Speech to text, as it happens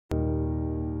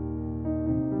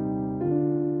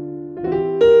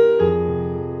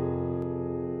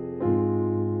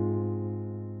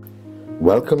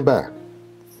Welcome back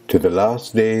to the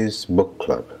Last Days Book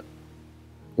Club,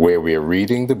 where we are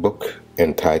reading the book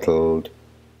entitled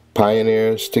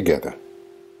Pioneers Together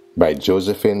by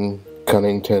Josephine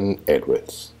Cunnington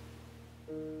Edwards.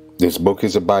 This book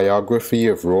is a biography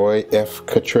of Roy F.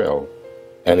 Cottrell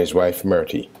and his wife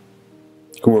Myrtie,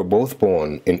 who were both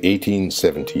born in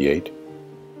 1878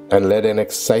 and led an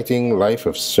exciting life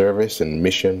of service and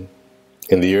mission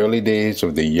in the early days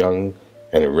of the young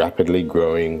and rapidly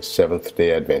growing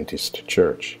Seventh-day Adventist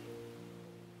Church.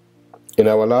 In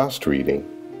our last reading,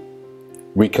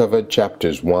 we covered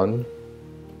chapters 1,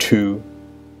 2,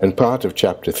 and part of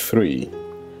chapter 3,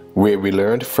 where we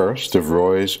learned first of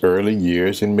Roy's early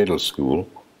years in middle school,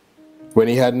 when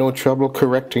he had no trouble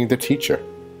correcting the teacher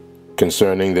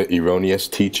concerning the erroneous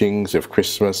teachings of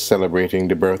Christmas celebrating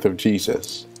the birth of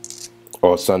Jesus,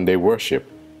 or Sunday worship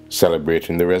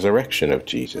celebrating the resurrection of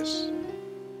Jesus.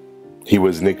 He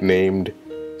was nicknamed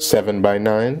 7 by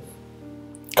 9,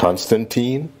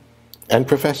 Constantine, and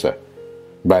Professor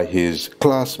by his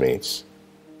classmates,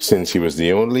 since he was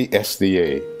the only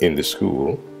SDA in the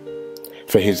school,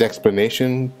 for his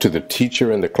explanation to the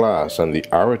teacher and the class on the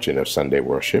origin of Sunday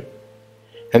worship,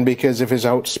 and because of his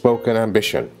outspoken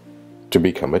ambition to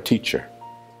become a teacher.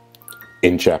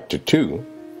 In chapter 2,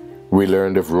 we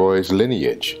learned of Roy's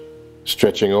lineage,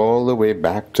 stretching all the way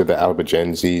back to the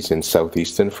Albigenses in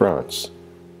southeastern France,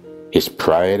 his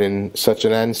pride in such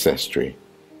an ancestry,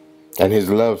 and his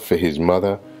love for his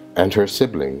mother and her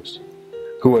siblings,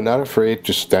 who were not afraid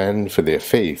to stand for their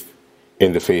faith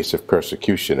in the face of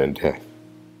persecution and death.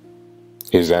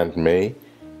 His Aunt May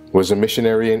was a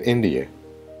missionary in India,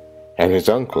 and his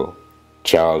uncle,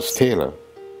 Charles Taylor,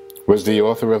 was the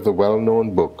author of the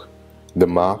well-known book, The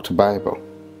Marked Bible,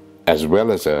 as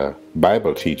well as a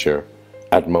Bible teacher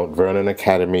at Mount Vernon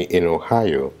Academy in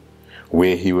Ohio,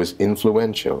 where he was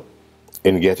influential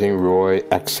in getting Roy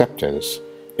acceptance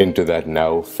into that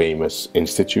now famous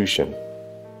institution.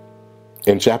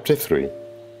 In chapter 3,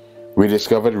 we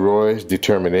discovered Roy's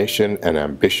determination and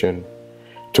ambition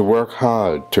to work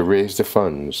hard to raise the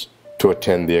funds to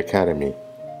attend the academy,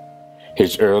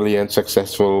 his early and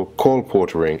successful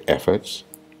colporteuring efforts,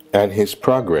 and his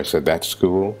progress at that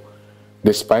school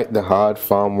despite the hard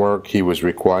farm work he was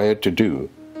required to do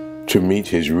to meet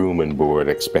his room and board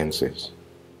expenses.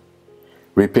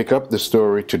 We pick up the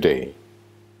story today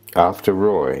after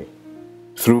Roy,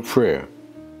 through prayer,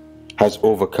 has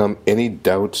overcome any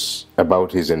doubts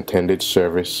about his intended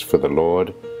service for the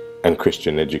Lord and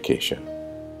Christian education.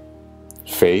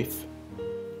 Faith,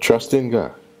 trust in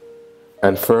God,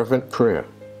 and fervent prayer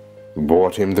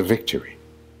brought him the victory.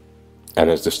 And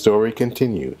as the story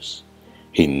continues,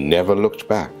 he never looked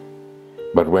back,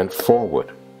 but went forward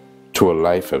to a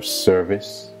life of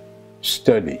service,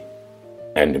 study,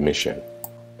 and mission.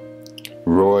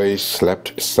 Roy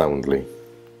slept soundly,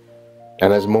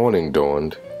 and as morning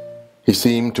dawned, he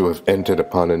seemed to have entered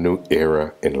upon a new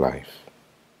era in life.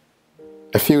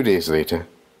 A few days later,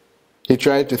 he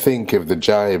tried to think of the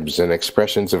jibes and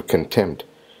expressions of contempt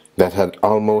that had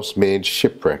almost made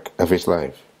shipwreck of his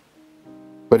life,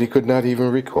 but he could not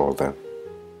even recall them.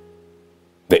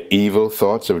 The evil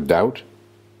thoughts of doubt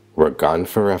were gone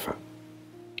forever,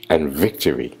 and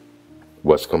victory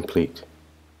was complete.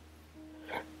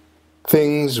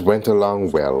 Things went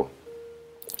along well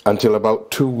until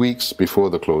about 2 weeks before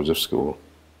the close of school.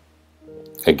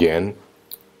 Again,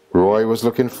 Roy was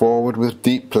looking forward with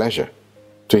deep pleasure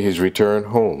to his return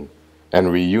home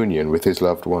and reunion with his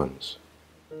loved ones.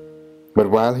 But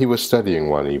while he was studying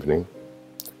one evening,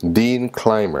 Dean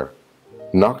Clymer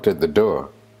knocked at the door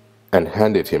and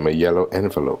handed him a yellow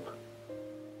envelope.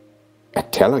 A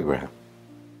telegram.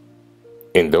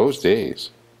 In those days,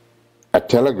 a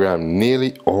telegram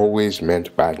nearly always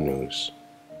meant bad news.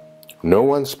 No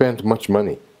one spent much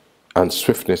money on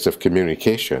swiftness of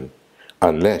communication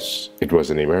unless it was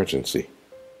an emergency.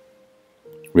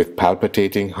 With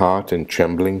palpitating heart and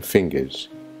trembling fingers,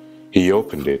 he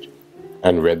opened it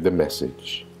and read the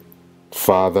message.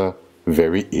 Father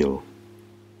very ill.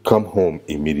 Come home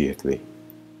immediately.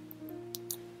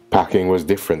 Packing was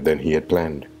different than he had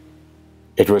planned.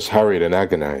 It was hurried and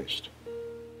agonized.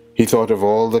 He thought of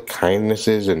all the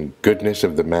kindnesses and goodness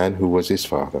of the man who was his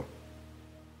father.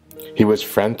 He was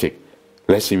frantic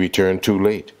lest he return too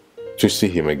late to see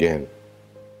him again.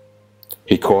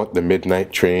 He caught the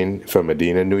midnight train for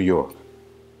Medina, New York.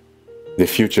 The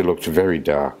future looked very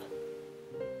dark.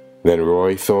 Then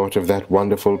Roy thought of that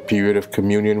wonderful period of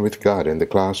communion with God in the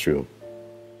classroom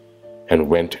and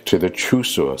went to the true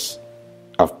source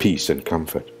of peace and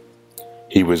comfort.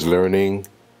 He was learning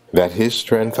that his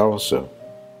strength also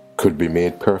could be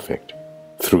made perfect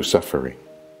through suffering.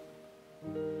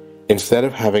 Instead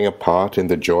of having a part in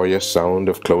the joyous sound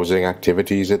of closing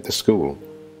activities at the school,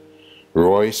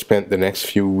 Roy spent the next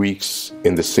few weeks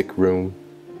in the sick room,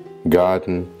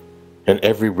 garden, and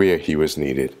everywhere he was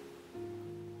needed.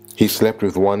 He slept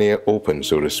with one ear open,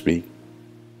 so to speak,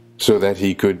 so that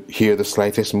he could hear the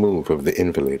slightest move of the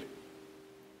invalid.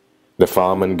 The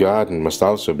farm and garden must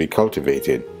also be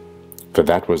cultivated, for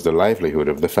that was the livelihood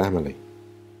of the family.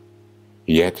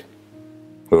 Yet,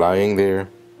 lying there,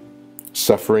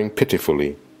 suffering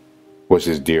pitifully, was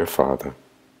his dear father,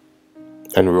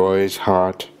 and Roy's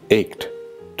heart ached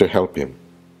to help him.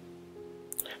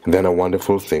 Then a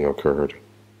wonderful thing occurred.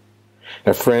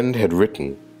 A friend had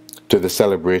written to the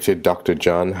celebrated Dr.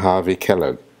 John Harvey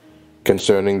Kellogg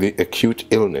concerning the acute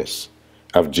illness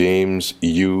of James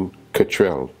U.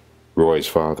 Cottrell, Roy's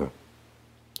father.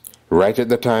 Right at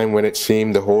the time when it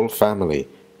seemed the whole family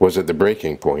was at the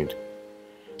breaking point,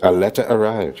 a letter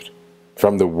arrived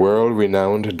from the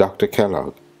world-renowned Dr.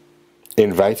 Kellogg,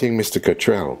 inviting Mr.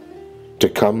 Cottrell to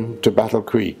come to Battle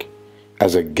Creek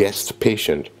as a guest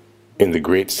patient in the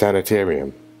great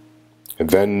sanitarium,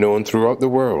 then known throughout the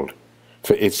world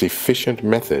for its efficient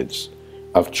methods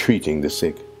of treating the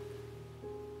sick.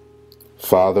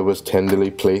 Father was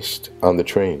tenderly placed on the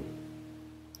train,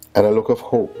 and a look of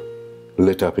hope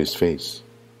lit up his face.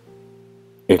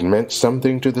 It meant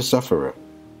something to the sufferer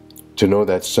to know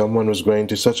that someone was going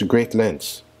to such great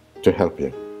lengths to help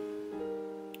him.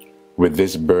 With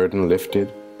this burden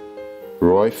lifted,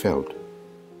 Roy felt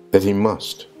that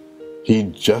he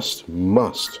just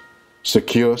must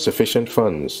secure sufficient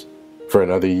funds for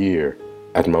another year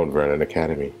at Mount Vernon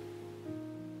Academy.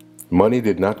 Money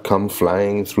did not come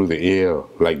flying through the air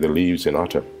like the leaves in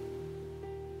autumn.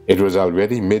 It was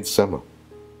already midsummer,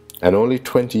 and only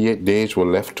 28 days were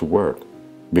left to work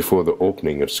before the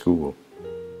opening of school.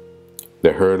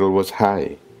 The hurdle was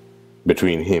high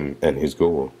between him and his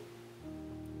goal.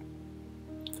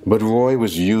 But Roy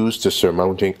was used to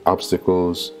surmounting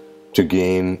obstacles to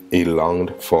gain a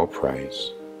longed-for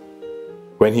prize.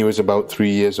 When he was about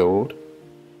 3 years old,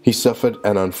 he suffered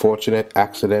an unfortunate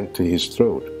accident to his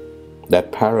throat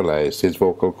that paralyzed his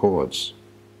vocal cords.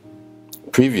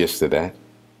 Previous to that,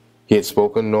 he had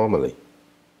spoken normally,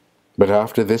 but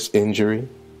after this injury,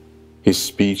 his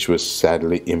speech was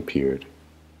sadly impaired.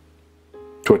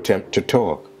 To attempt to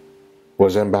talk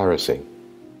was embarrassing.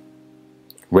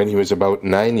 When he was about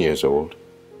 9 years old,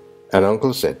 an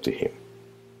uncle said to him,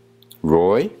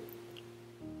 "Roy,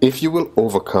 if you will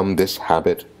overcome this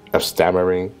habit of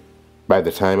stammering by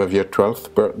the time of your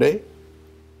 12th birthday,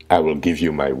 I will give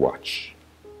you my watch."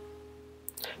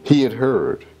 He had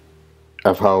heard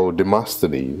of how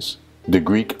Demosthenes, the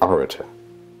Greek orator,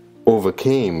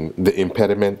 overcame the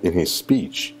impediment in his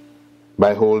speech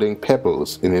by holding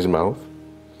pebbles in his mouth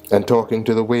and talking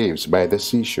to the waves by the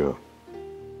seashore.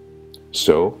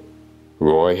 So,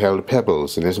 Roy held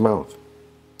pebbles in his mouth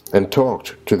and talked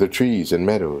to the trees and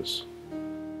meadows.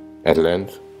 At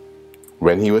length,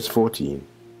 when he was 14,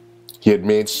 he had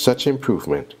made such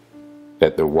improvement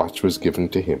that the watch was given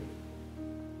to him.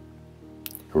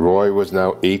 Roy was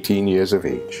now 18 years of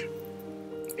age.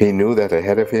 He knew that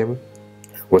ahead of him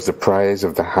was the prize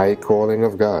of the high calling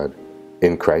of God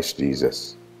in Christ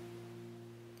Jesus.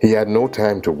 He had no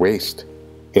time to waste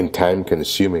in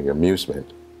time-consuming amusement.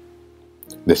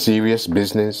 The serious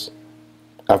business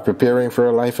of preparing for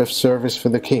a life of service for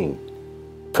the King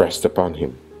pressed upon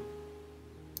him.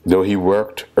 Though he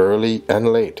worked early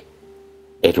and late,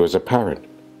 it was apparent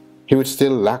he would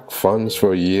still lack funds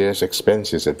for a year's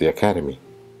expenses at the academy.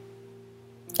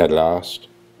 At last,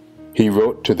 he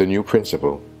wrote to the new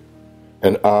principal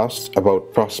and asked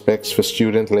about prospects for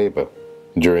student labor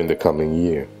during the coming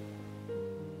year.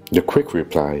 The quick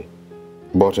reply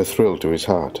brought a thrill to his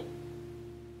heart.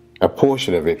 A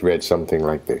portion of it read something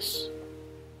like this: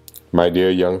 "My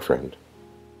dear young friend,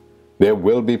 there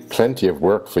will be plenty of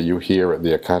work for you here at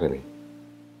the academy.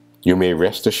 You may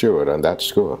rest assured on that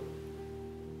score.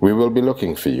 We will be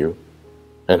looking for you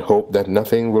and hope that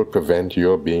nothing will prevent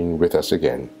your being with us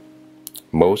again.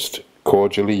 Most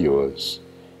cordially yours,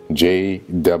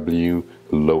 J.W.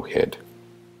 Lowhead."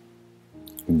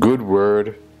 Good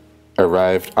word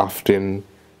arrived often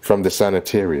from the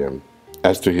sanitarium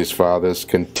as to his father's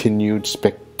continued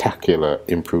spectacular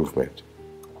improvement.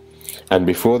 And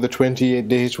before the 28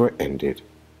 days were ended,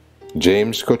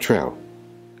 James Cottrell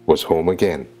was home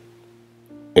again,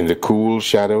 in the cool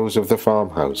shadows of the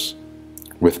farmhouse,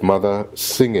 with Mother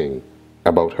singing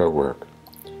about her work.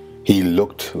 He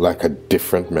looked like a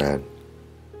different man,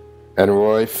 and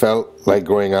Roy felt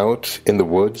like going out in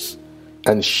the woods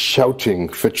and shouting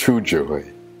for true joy,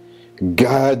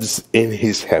 "God's in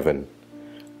his heaven,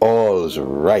 all's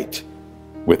right,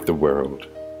 with the world.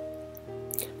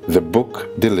 The book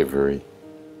delivery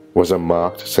was a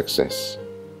marked success,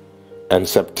 and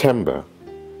September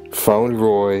found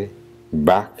Roy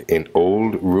back in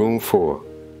old room 4,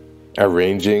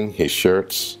 arranging his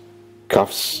shirts,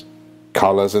 cuffs,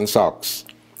 collars, and socks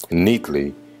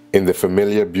neatly in the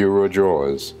familiar bureau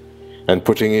drawers, and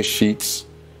putting his sheets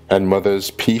and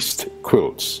mother's pieced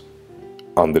quilts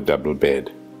on the double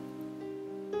bed.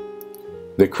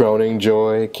 The crowning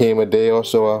joy came a day or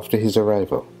so after his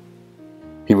arrival.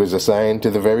 He was assigned to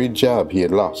the very job he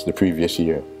had lost the previous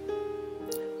year.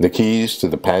 The keys to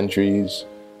the pantries,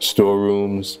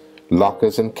 storerooms,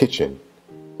 lockers, and kitchen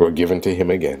were given to him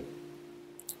again.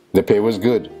 The pay was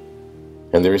good,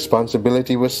 and the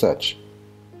responsibility was such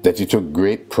that he took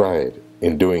great pride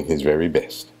in doing his very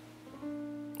best.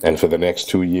 And for the next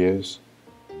 2 years,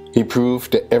 he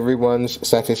proved to everyone's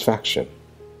satisfaction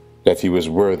that he was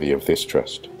worthy of this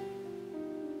trust.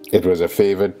 It was a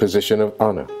favored position of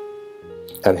honor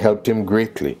and helped him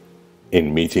greatly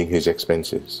in meeting his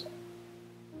expenses.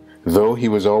 Though he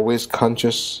was always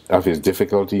conscious of his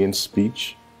difficulty in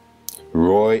speech,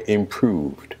 Roy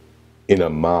improved in a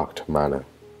marked manner.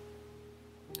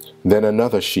 Then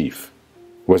another sheaf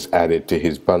was added to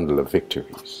his bundle of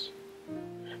victories.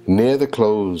 Near the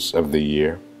close of the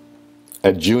year,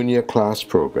 a junior class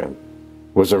program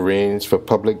was arranged for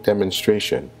public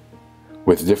demonstration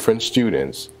with different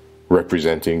students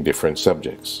representing different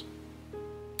subjects.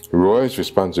 Roy's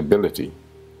responsibility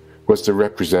was to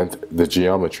represent the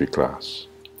geometry class.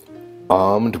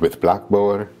 Armed with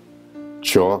blackboard,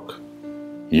 chalk,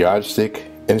 yardstick,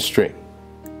 and string,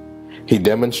 he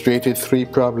demonstrated 3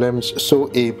 problems so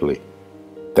ably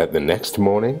that the next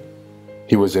morning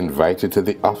he was invited to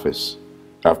the office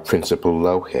of Principal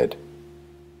Lowhead.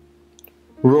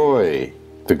 "Roy,"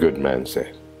 the good man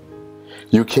said,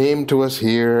 "you came to us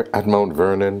here at Mount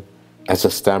Vernon as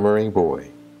a stammering boy,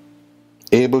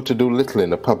 able to do little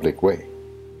in a public way.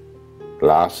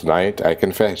 Last night, I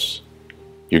confess,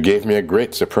 you gave me a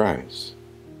great surprise.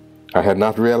 I had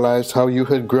not realized how you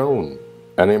had grown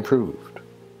and improved.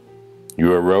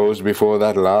 You arose before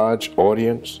that large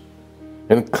audience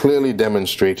and clearly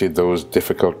demonstrated those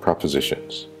difficult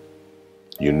propositions.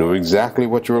 You knew exactly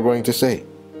what you were going to say.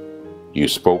 You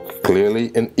spoke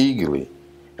clearly and eagerly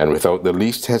and without the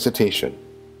least hesitation.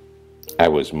 I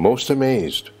was most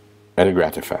amazed and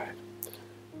gratified.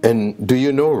 And do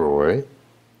you know, Roy,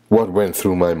 what went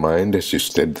through my mind as you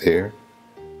stood there,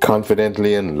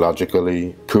 confidently and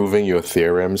logically proving your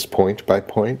theorems point by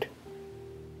point?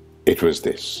 It was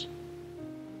this: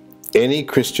 any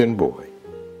Christian boy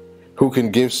who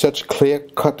can give such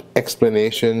clear-cut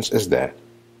explanations as that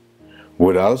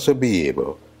would also be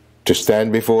able to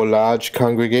stand before large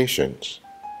congregations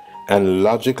and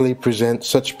logically present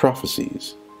such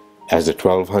prophecies as the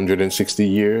 1260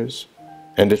 years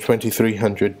and the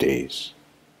 2300 days.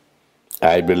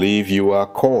 I believe you are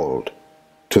called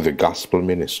to the gospel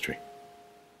ministry."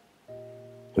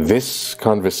 This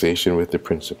conversation with the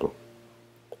principal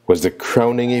was the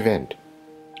crowning event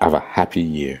of a happy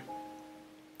year.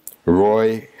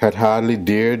 Roy had hardly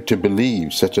dared to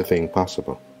believe such a thing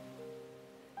possible.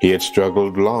 He had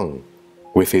struggled long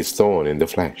with his thorn in the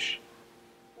flesh.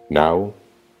 Now,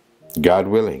 God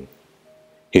willing,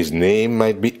 his name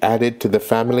might be added to the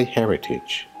family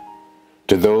heritage,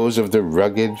 to those of the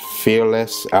rugged,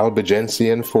 fearless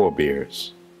Albigensian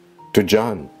forebears, to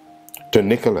John, to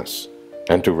Nicholas,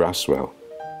 and to Roswell.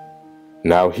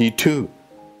 Now he too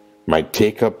might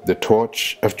take up the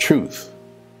torch of truth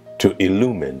to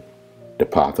illumine the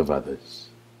path of others.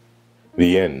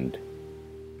 The end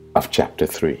of chapter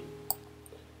 3.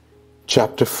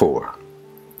 Chapter 4.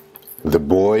 The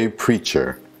Boy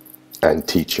Preacher and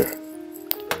Teacher.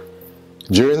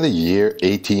 During the year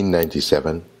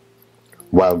 1897,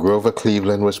 while Grover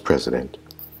Cleveland was president,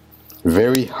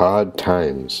 very hard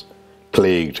times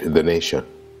plagued the nation.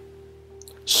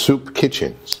 Soup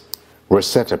kitchens were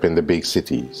set up in the big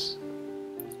cities.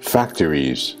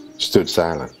 Factories stood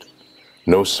silent,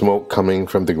 no smoke coming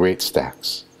from the great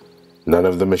stacks, none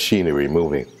of the machinery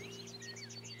moving.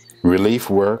 Relief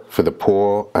work for the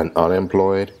poor and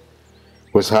unemployed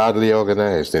was hardly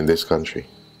organized in this country.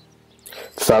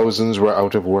 Thousands were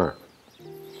out of work,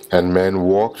 and men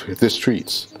walked the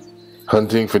streets,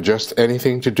 hunting for just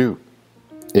anything to do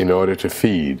in order to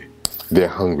feed their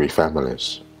hungry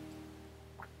families.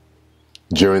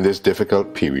 During this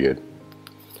difficult period,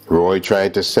 Roy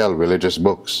tried to sell religious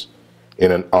books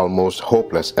in an almost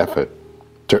hopeless effort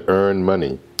to earn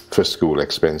money for school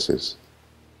expenses.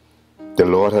 The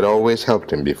Lord had always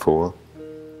helped him before,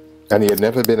 and he had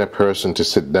never been a person to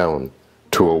sit down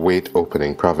to await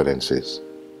opening providences.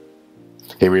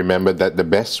 He remembered that the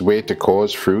best way to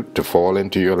cause fruit to fall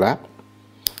into your lap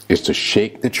is to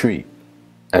shake the tree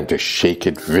and to shake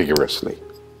it vigorously.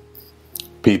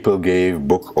 People gave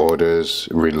book orders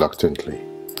reluctantly,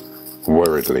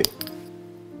 worriedly.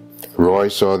 Roy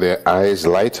saw their eyes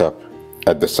light up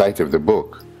at the sight of the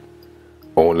book,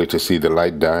 only to see the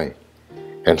light die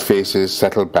and faces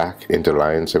settle back into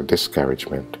lines of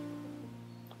discouragement.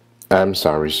 "I'm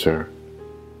sorry, sir,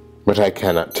 but I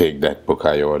cannot take that book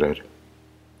I ordered.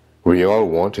 We all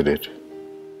wanted it.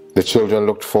 The children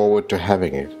looked forward to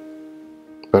having it.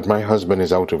 But my husband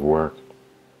is out of work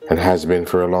and has been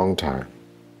for a long time.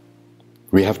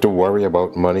 We have to worry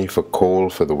about money for coal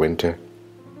for the winter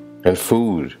and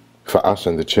food for us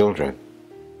and the children,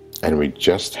 and we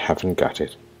just haven't got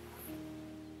it."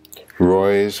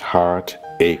 Roy's heart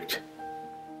ached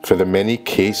for the many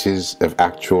cases of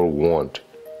actual want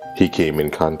he came in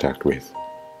contact with.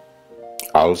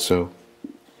 Also,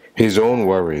 his own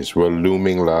worries were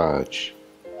looming large.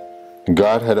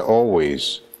 God had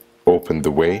always opened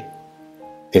the way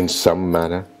in some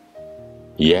manner,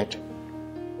 yet,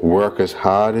 work as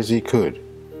hard as he could,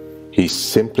 he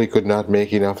simply could not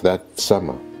make enough that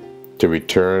summer to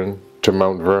return to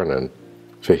Mount Vernon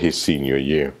for his senior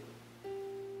year.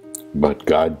 But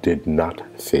God did not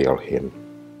fail him.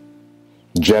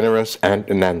 Generous Aunt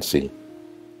Nancy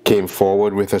came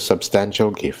forward with a substantial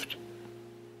gift,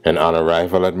 and on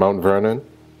arrival at Mount Vernon,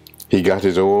 he got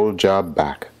his old job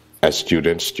back as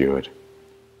student steward.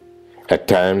 At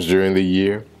times during the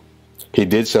year, he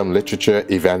did some literature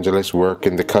evangelist work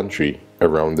in the country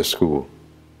around the school.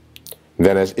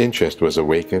 Then, as interest was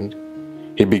awakened,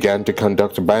 he began to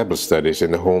conduct Bible studies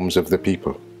in the homes of the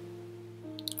people.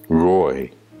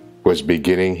 Roy was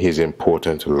beginning his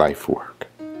important life work.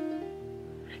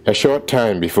 A short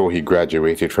time before he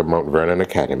graduated from Mount Vernon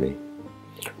Academy,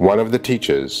 one of the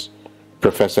teachers,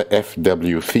 Professor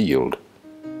F.W. Field,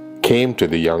 came to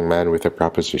the young man with a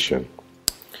proposition.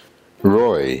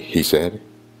 "Roy," he said,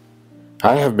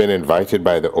 "I have been invited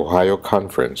by the Ohio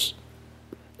Conference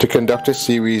to conduct a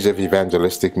series of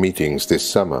evangelistic meetings this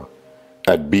summer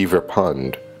at Beaver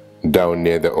Pond down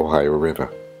near the Ohio River.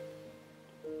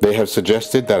 They have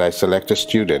suggested that I select a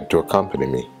student to accompany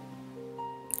me.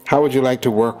 How would you like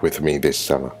to work with me this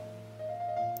summer?"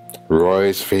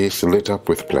 Roy's face lit up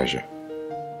with pleasure.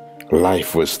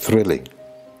 Life was thrilling,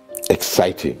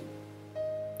 exciting.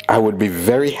 "I would be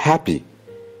very happy,"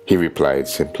 he replied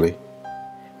simply.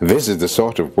 This is the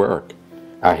sort of work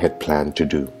I had planned to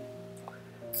do.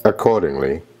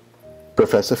 Accordingly,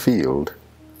 Professor Field,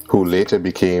 who later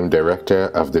became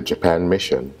director of the Japan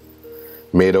mission,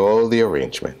 made all the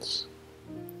arrangements.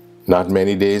 Not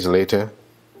many days later,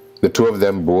 the two of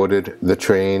them boarded the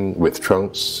train with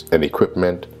trunks and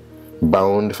equipment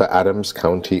bound for Adams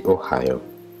County, Ohio,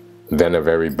 then a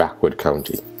very backward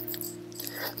county.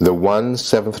 The one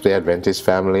Seventh-day Adventist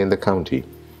family in the county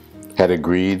had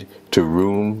agreed to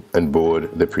room and board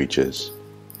the preachers.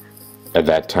 At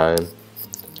that time,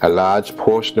 a large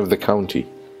portion of the county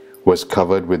was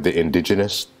covered with the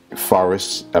indigenous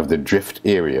forests of the Drift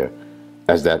area,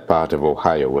 as that part of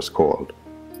Ohio was called.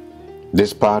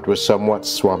 This part was somewhat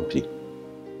swampy,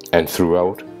 and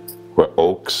throughout were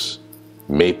oaks,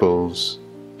 maples,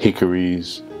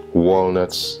 hickories,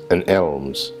 walnuts, and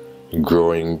elms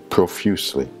growing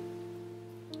profusely.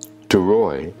 To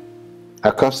Roy,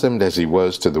 accustomed as he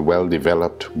was to the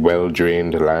well-developed,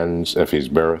 well-drained lands of his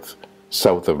birth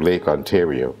south of Lake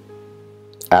Ontario,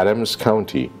 Adams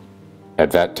County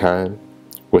at that time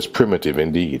was primitive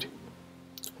indeed.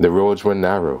 The roads were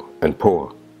narrow and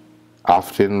poor,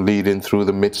 often leading through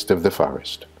the midst of the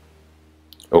forest.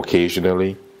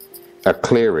 Occasionally, a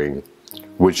clearing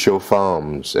would show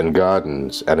farms and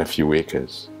gardens and a few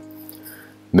acres.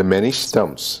 The many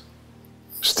stumps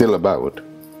still about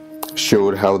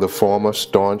showed how the former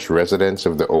staunch residents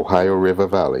of the Ohio River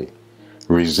Valley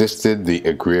resisted the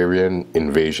agrarian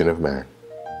invasion of man.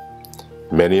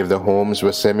 Many of the homes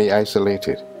were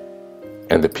semi-isolated,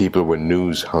 and the people were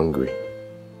news-hungry.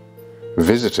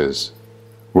 Visitors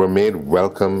were made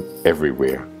welcome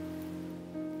everywhere.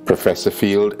 Professor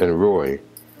Field and Roy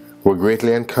were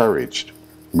greatly encouraged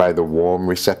by the warm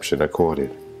reception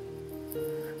accorded.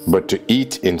 But to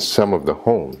eat in some of the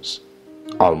homes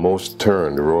almost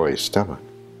turned Roy's stomach.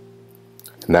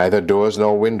 Neither doors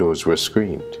nor windows were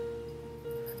screened.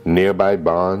 Nearby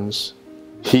barns,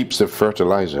 heaps of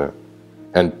fertilizer,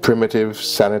 and primitive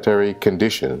sanitary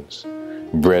conditions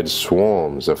bred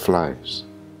swarms of flies.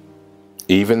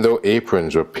 Even though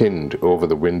aprons were pinned over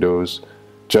the windows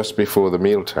just before the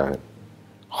mealtime,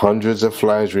 hundreds of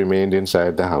flies remained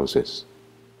inside the houses.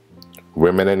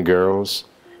 Women and girls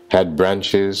had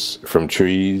branches from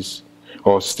trees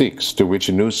or sticks to which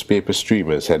newspaper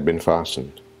streamers had been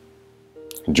fastened.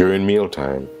 During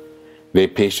mealtime, they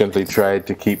patiently tried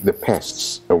to keep the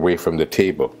pests away from the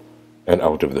table and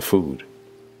out of the food.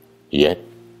 Yet,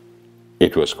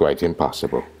 it was quite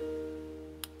impossible.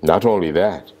 Not only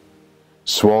that,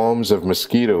 swarms of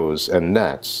mosquitoes and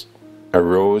gnats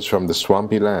arose from the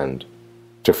swampy land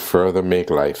to further make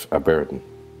life a burden.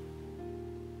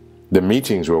 The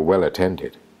meetings were well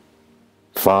attended.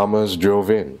 Farmers drove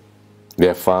in,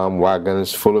 their farm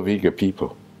wagons full of eager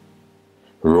people.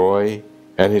 Roy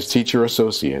and his teacher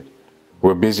associate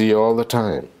were busy all the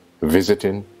time,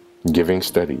 visiting, giving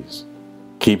studies,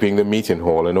 keeping the meeting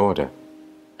hall in order,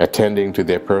 attending to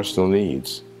their personal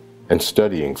needs, and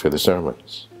studying for the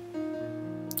sermons.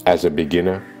 As a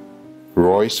beginner,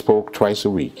 Roy spoke twice a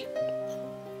week.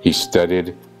 He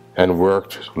studied and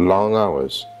worked long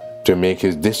hours to make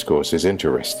his discourses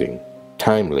interesting,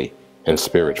 timely, and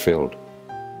spirit-filled.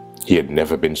 He had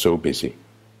never been so busy,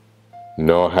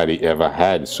 nor had he ever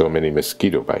had so many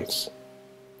mosquito bites.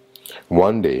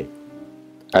 One day,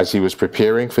 as he was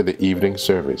preparing for the evening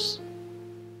service,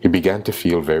 he began to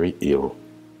feel very ill.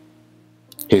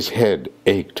 His head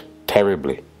ached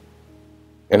terribly,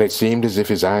 and it seemed as if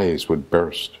his eyes would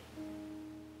burst.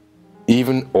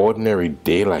 Even ordinary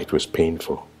daylight was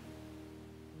painful.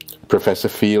 Professor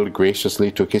Field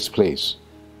graciously took his place,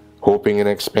 hoping and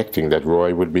expecting that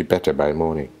Roy would be better by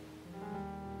morning.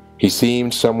 He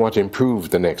seemed somewhat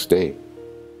improved the next day,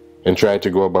 and tried to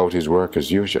go about his work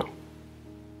as usual.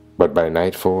 But by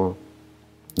nightfall,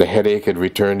 the headache had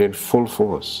returned in full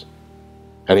force,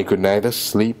 and he could neither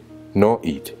sleep nor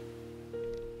eat.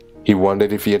 He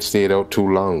wondered if he had stayed out too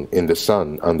long in the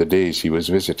sun on the days he was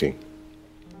visiting.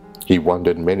 He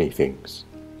wondered many things.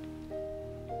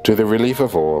 To the relief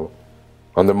of all,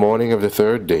 on the morning of the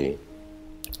third day,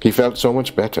 he felt so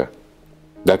much better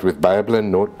that with Bible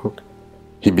and notebook,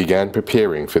 he began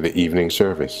preparing for the evening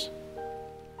service.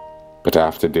 But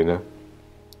after dinner,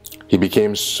 he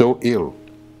became so ill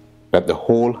that the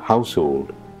whole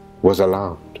household was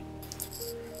alarmed.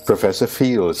 Professor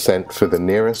Field sent for the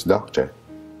nearest doctor,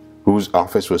 whose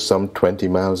office was some 20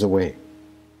 miles away.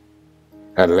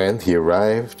 At length he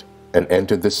arrived and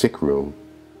entered the sick room,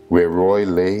 where Roy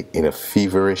lay in a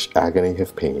feverish agony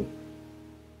of pain.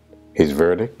 His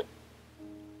verdict?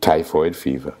 Typhoid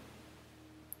fever.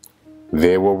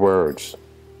 There were words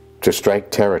to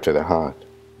strike terror to the heart,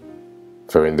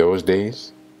 for in those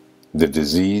days, the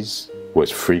disease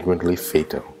was frequently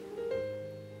fatal.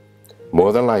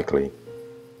 More than likely,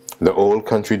 the old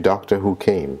country doctor who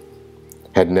came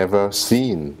had never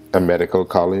seen a medical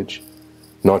college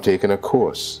nor taken a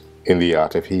course in the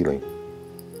art of healing.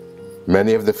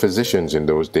 Many of the physicians in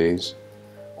those days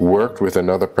worked with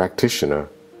another practitioner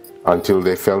until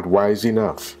they felt wise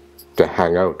enough to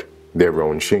hang out their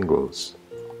own shingles.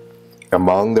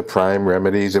 Among the prime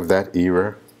remedies of that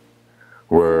era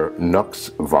were nux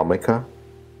vomica,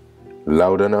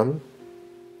 laudanum,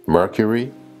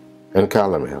 mercury, and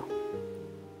calomel.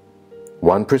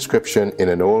 One prescription in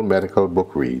an old medical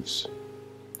book reads,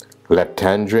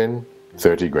 leptandrin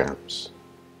 30 grams,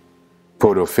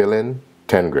 podophyllin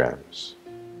 10 grams,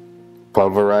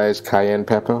 pulverized cayenne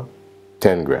pepper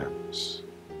 10 grams,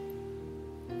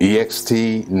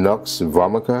 ext nux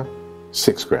vomica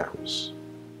 6 grams,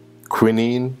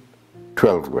 quinine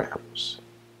 12 grams.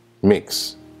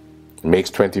 Mix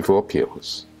 24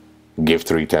 pills. Give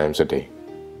 3 times a day.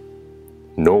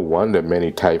 No wonder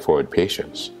many typhoid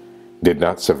patients did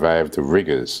not survive the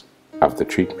rigors of the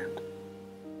treatment.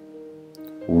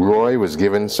 Roy was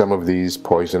given some of these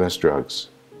poisonous drugs.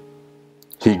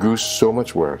 He grew so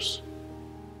much worse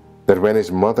that when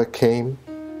his mother came,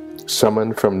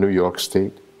 summoned from New York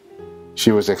State,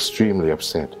 she was extremely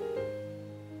upset.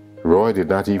 Roy did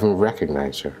not even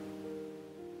recognize her.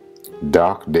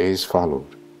 Dark days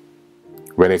followed,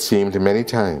 when it seemed many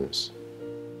times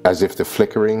as if the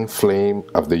flickering flame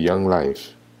of the young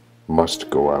life must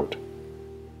go out.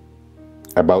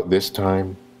 About this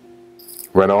time,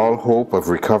 when all hope of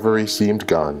recovery seemed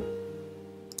gone,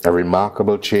 a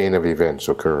remarkable chain of events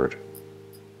occurred.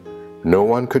 No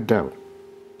one could doubt,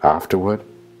 afterward,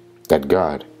 that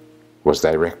God was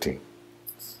directing.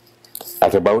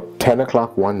 At about 10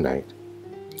 o'clock one night,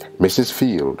 Mrs.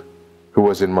 Field, who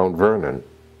was in Mount Vernon,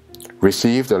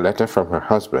 received a letter from her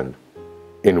husband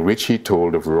in which he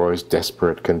told of Roy's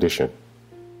desperate condition.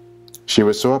 She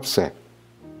was so upset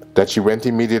that she went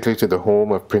immediately to the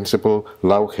home of Principal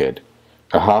Loughead,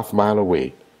 a half-mile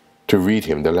away, to read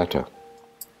him the letter.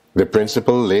 The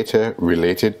principal later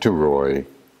related to Roy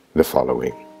the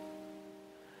following.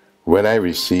 When I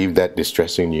received that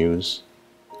distressing news,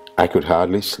 I could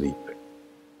hardly sleep.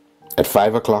 At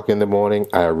 5 o'clock in the morning,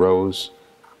 I arose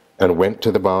and went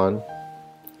to the barn,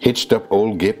 hitched up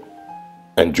old Gip,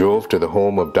 and drove to the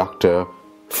home of Dr.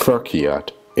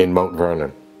 Furkiat in Mount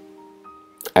Vernon.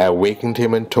 I awakened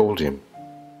him and told him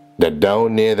that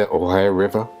down near the Ohio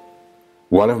River,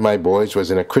 one of my boys was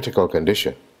in a critical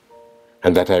condition,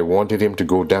 and that I wanted him to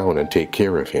go down and take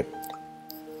care of him.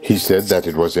 He said that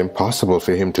it was impossible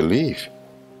for him to leave,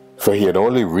 for he had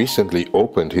only recently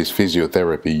opened his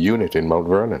physiotherapy unit in Mount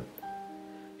Vernon.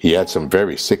 He had some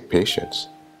very sick patients.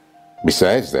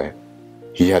 Besides that,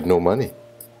 he had no money.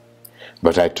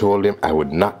 But I told him I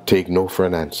would not take no for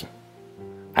an answer.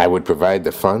 I would provide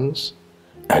the funds,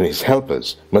 and his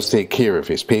helpers must take care of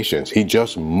his patients. He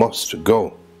just must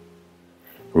go.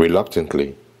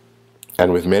 Reluctantly,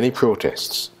 and with many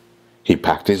protests, he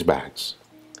packed his bags.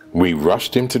 We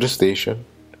rushed him to the station,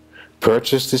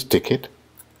 purchased his ticket,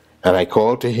 and I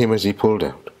called to him as he pulled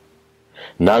out.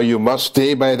 Now you must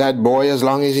stay by that boy as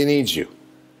long as he needs you.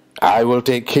 I will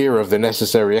take care of the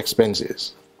necessary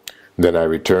expenses. Then I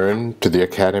returned to the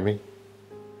academy,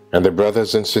 and the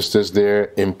brothers and sisters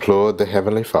there implored the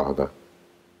Heavenly Father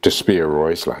to spare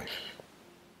Roy's life.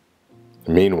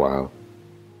 Meanwhile,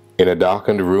 in a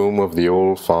darkened room of the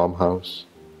old farmhouse,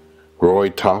 Roy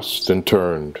tossed and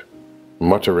turned,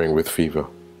 muttering with fever.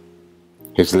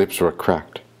 His lips were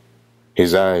cracked,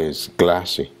 his eyes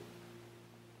glassy.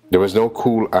 There was no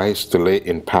cool ice to lay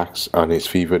in packs on his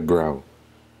fevered brow,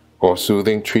 or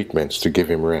soothing treatments to give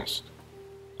him rest.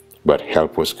 But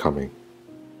help was coming,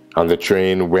 and the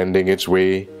train wending its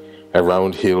way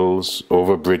around hills,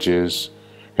 over bridges,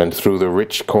 and through the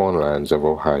rich cornlands of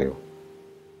Ohio.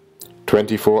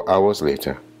 24 hours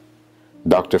later,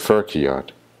 Dr.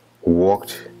 Furkiat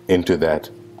walked into that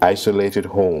isolated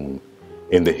home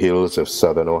in the hills of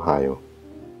southern Ohio.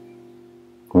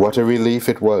 What a relief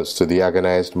it was to the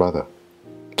agonized mother,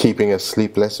 keeping a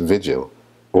sleepless vigil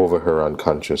over her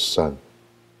unconscious son.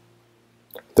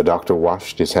 The doctor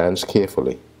washed his hands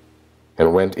carefully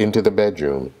and went into the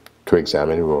bedroom to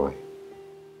examine Roy.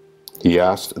 He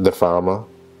asked the farmer,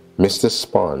 Mr.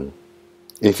 Spahn,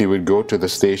 if he would go to the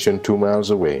station 2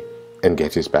 miles away and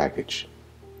get his baggage.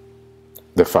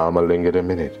 The farmer lingered a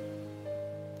minute.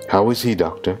 "How is he,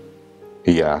 doctor?"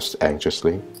 he asked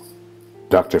anxiously.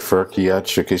 Dr. Furkiat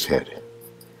shook his head.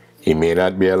 "He may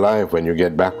not be alive when you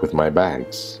get back with my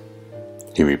bags,"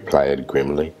 he replied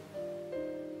grimly.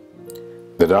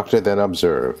 The doctor then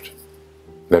observed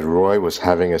that Roy was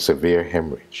having a severe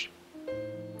hemorrhage.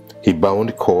 He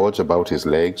bound cords about his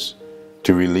legs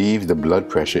to relieve the blood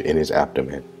pressure in his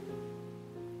abdomen.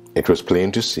 It was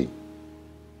plain to see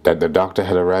that the doctor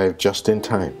had arrived just in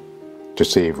time to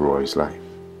save Roy's life.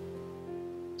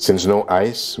 Since no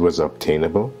ice was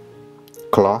obtainable,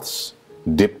 cloths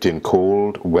dipped in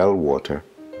cold well water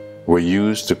were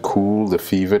used to cool the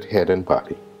fevered head and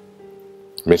body.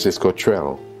 Mrs.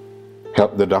 Cottrell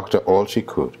helped the doctor all she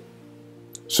could,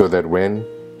 so that when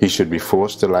he should be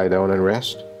forced to lie down and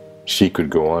rest, she could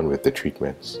go on with the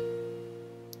treatments.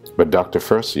 But Dr.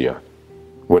 Furkiat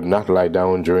would not lie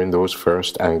down during those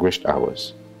first anguished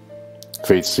hours,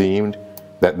 for it seemed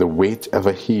that the weight of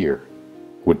a hair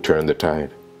would turn the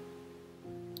tide.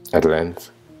 At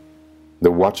length,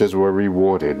 the watchers were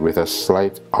rewarded with a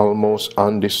slight, almost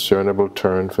undiscernible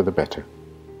turn for the better.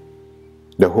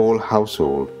 The whole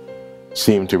household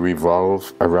seemed to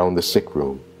revolve around the sick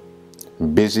room,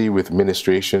 busy with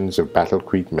ministrations of Battle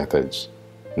Creek methods,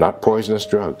 not poisonous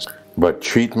drugs, but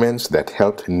treatments that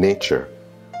helped nature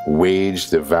wage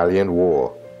the valiant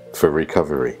war for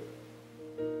recovery.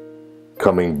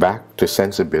 Coming back to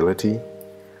sensibility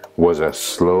was a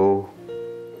slow,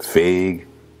 vague,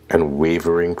 and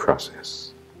wavering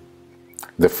process.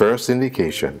 The first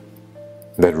indication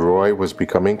that Roy was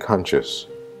becoming conscious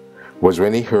was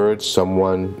when he heard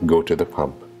someone go to the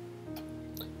pump.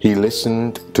 He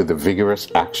listened to the vigorous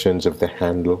actions of the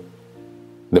handle,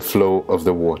 the flow of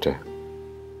the water,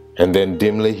 and then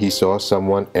dimly he saw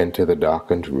someone enter the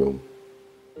darkened room.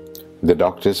 The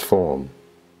doctor's form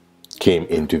came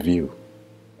into view.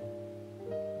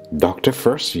 Dr.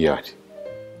 Furkiat.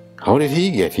 How did he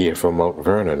get here from Mount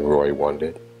Vernon, Roy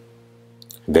wondered.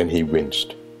 Then he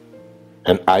winced.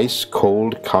 An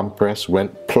ice-cold compress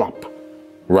went plop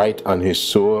right on his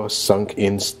sore,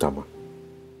 sunk-in stomach.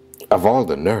 Of all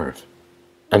the nerve!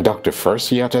 And Dr.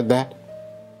 Furkiat at that?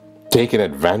 Taking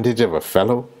advantage of a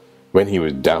fellow when he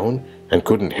was down and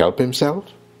couldn't help himself?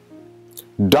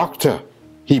 "Doctor!"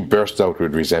 he burst out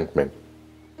with resentment.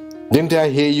 "Didn't I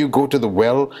hear you go to the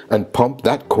well and pump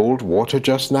that cold water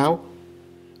just now?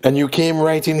 And you came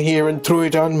right in here and threw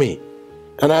it on me.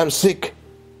 And I'm sick.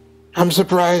 I'm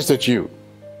surprised at you.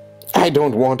 I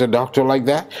don't want a doctor like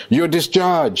that. You're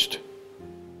discharged."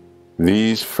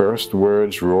 These first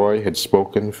words Roy had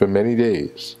spoken for many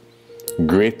days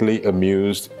greatly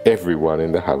amused everyone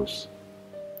in the house.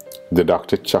 The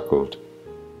doctor chuckled,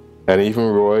 and even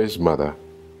Roy's mother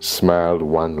smiled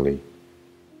wanly.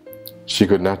 She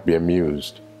could not be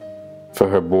amused, for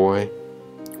her boy,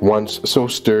 once so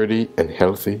sturdy and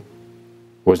healthy,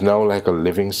 was now like a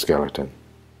living skeleton.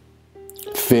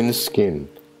 Thin skin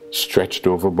stretched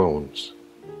over bones.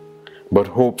 But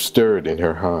hope stirred in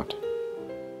her heart.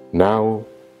 Now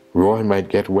Roy might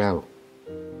get well.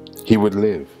 He would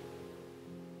live.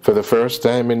 For the first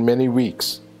time in many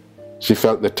weeks, she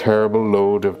felt the terrible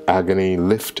load of agony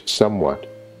lift somewhat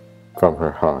from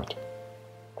her heart.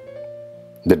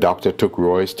 The doctor took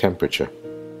Roy's temperature.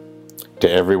 To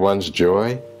everyone's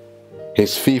joy,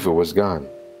 his fever was gone,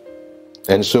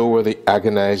 and so were the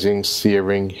agonizing,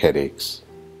 searing headaches.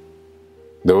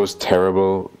 Those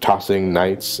terrible, tossing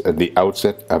nights at the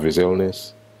outset of his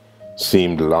illness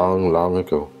seemed long, long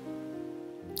ago.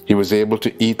 He was able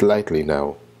to eat lightly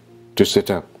now, to sit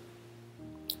up.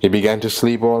 He began to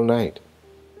sleep all night,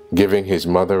 giving his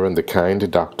mother and the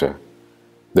kind doctor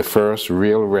the first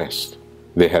real rest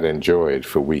they had enjoyed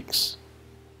for weeks.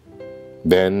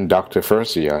 Then Dr.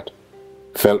 Ferciat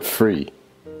felt free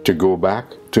to go back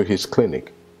to his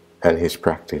clinic and his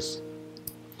practice.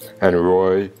 And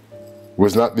Roy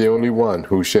was not the only one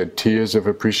who shed tears of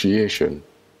appreciation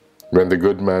when the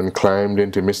good man climbed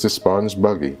into Mr. Spond's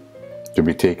buggy to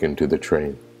be taken to the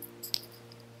train.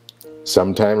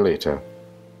 Some time later,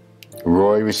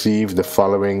 Roy received the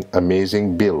following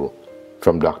amazing bill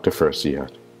from Dr.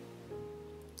 Ferciat.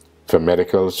 For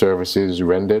medical services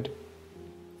rendered,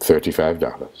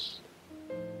 $35.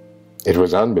 It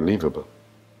was unbelievable.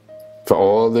 For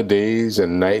all the days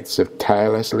and nights of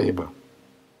tireless labor,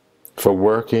 for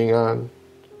working on,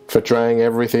 for trying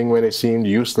everything when it seemed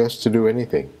useless to do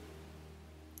anything.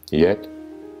 Yet,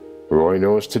 Roy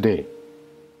knows today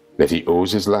that he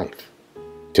owes his life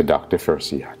to Dr.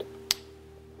 Ferciat.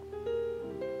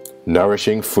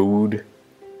 Nourishing food,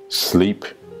 sleep,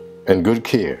 and good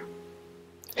care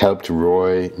helped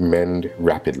Roy mend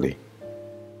rapidly.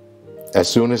 As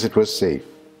soon as it was safe,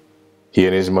 he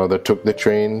and his mother took the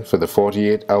train for the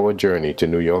 48-hour journey to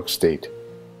New York State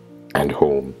and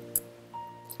home.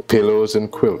 Pillows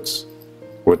and quilts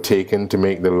were taken to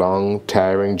make the long,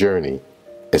 tiring journey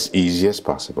as easy as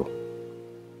possible.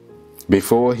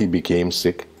 Before he became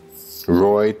sick,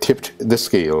 Roy tipped the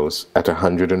scales at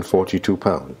 142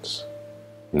 pounds.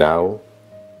 Now,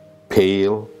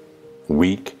 pale,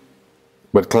 weak,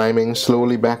 but climbing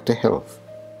slowly back to health,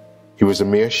 he was a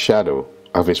mere shadow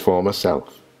of his former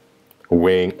self,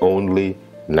 weighing only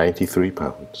 93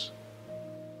 pounds.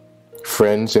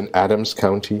 Friends in Adams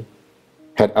County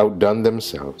had outdone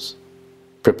themselves,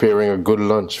 preparing a good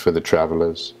lunch for the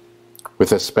travelers,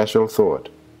 with a special thought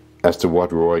as to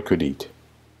what Roy could eat.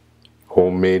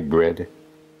 Homemade bread,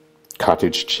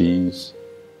 cottage cheese,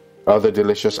 other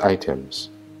delicious items,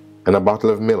 and a bottle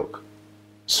of milk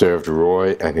served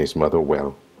Roy and his mother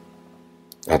well.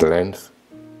 At length,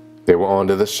 they were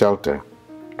under the shelter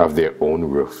of their own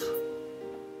roof.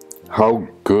 How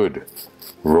good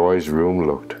Roy's room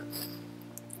looked.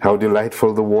 How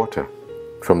delightful the water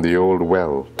from the old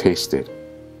well tasted.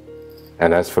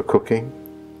 And as for cooking,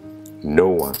 no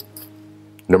one,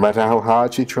 no matter how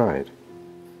hard she tried,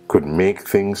 could make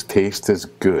things taste as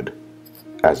good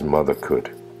as Mother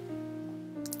could.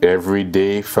 Every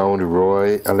day found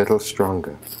Roy a little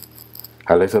stronger,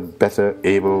 a little better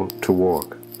able to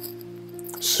walk.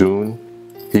 Soon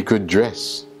he could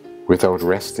dress without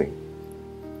resting.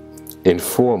 In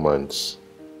 4 months,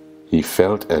 he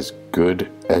felt as good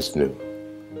as new.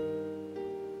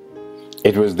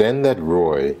 It was then that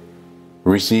Roy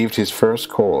received his first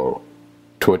call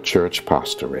to a church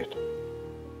pastorate.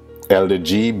 Elder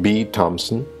G.B.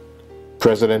 Thompson,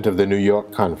 president of the New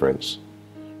York Conference,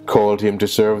 called him to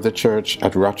serve the church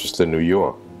at Rochester, New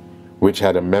York, which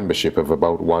had a membership of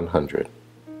about 100.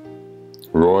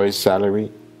 Roy's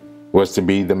salary was to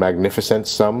be the magnificent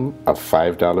sum of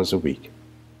 $5 a week.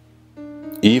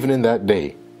 Even in that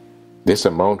day, this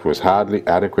amount was hardly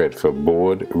adequate for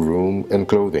board, room, and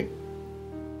clothing.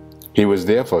 He was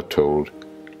therefore told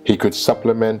he could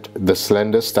supplement the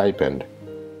slender stipend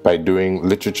by doing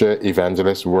literature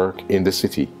evangelist work in the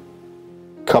city,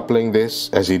 coupling this,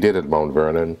 as he did at Mount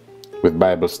Vernon, with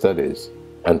Bible studies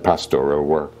and pastoral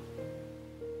work.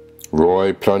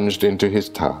 Roy plunged into his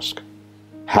task,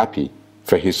 happy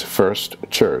for his first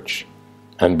church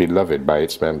and beloved by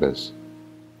its members.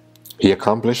 He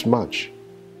accomplished much.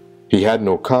 He had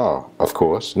no car, of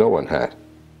course, no one had.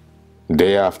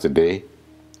 Day after day,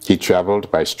 he traveled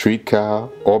by streetcar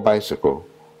or bicycle,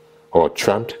 or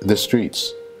tramped the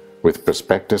streets, with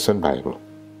prospectus and Bible.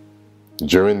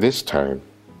 During this time,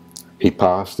 he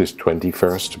passed his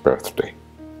 21st birthday.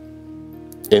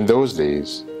 In those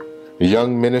days,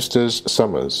 young ministers'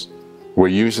 summers were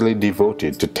usually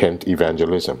devoted to tent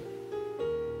evangelism.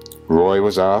 Roy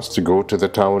was asked to go to the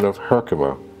town of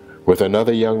Herkimer with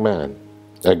another young man,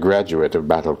 a graduate of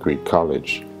Battle Creek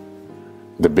College.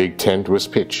 The big tent was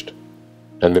pitched,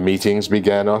 and the meetings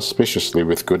began auspiciously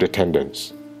with good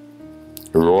attendance.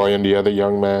 Roy and the other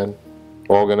young man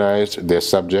organized their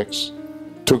subjects,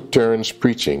 took turns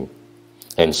preaching,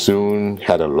 and soon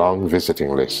had a long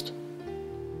visiting list.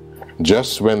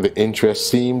 Just when the interest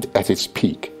seemed at its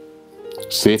peak,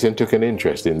 Satan took an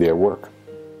interest in their work.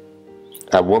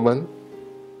 A woman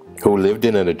who lived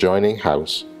in an adjoining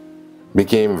house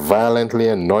became violently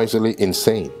and noisily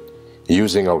insane,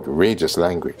 using outrageous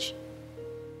language.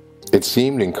 It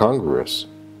seemed incongruous,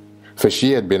 for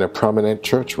she had been a prominent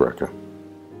church worker.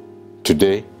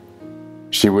 Today,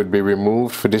 she would be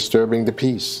removed for disturbing the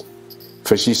peace,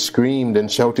 for she screamed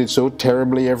and shouted so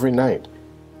terribly every night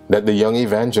that the young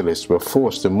evangelists were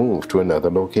forced to move to another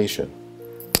location.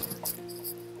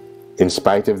 In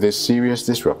spite of this serious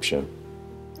disruption,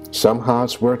 some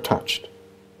hearts were touched,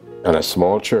 and a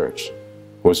small church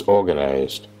was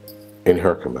organized in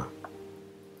Herkimer.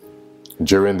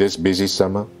 During this busy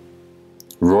summer,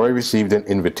 Roy received an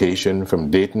invitation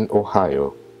from Dayton,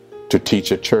 Ohio, to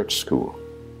teach a church school.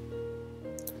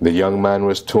 The young man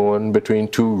was torn between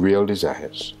two real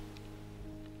desires.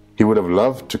 He would have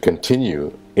loved to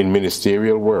continue in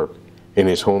ministerial work in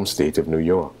his home state of New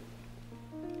York.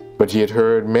 But he had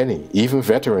heard many, even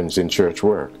veterans in church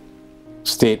work,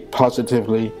 state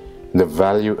positively the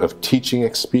value of teaching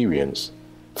experience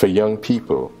for young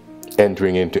people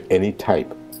entering into any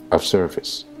type of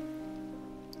service.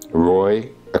 Roy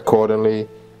accordingly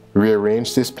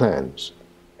rearranged his plans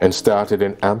and started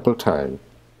in ample time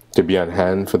to be on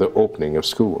hand for the opening of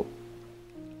school.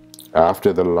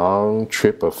 After the long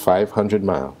trip of 500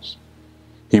 miles,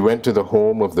 he went to the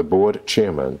home of the board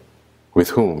chairman with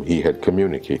whom he had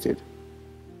communicated.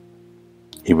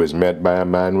 He was met by a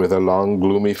man with a long,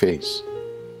 gloomy face,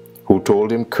 who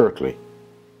told him curtly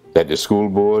that the school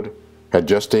board had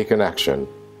just taken action,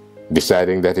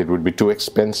 deciding that it would be too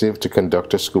expensive to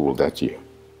conduct a school that year.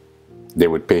 They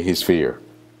would pay his fare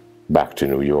back to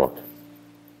New York.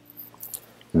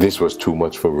 This was too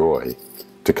much for Roy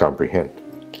to comprehend.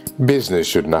 Business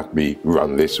should not be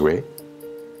run this way.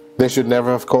 They should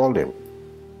never have called him,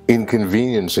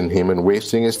 inconveniencing him and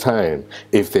wasting his time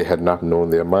if they had not known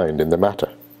their mind in the matter.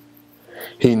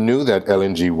 He knew that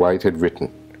Ellen G. White had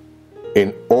written,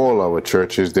 "In all our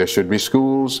churches there should be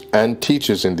schools and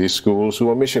teachers in these schools who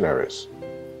are missionaries."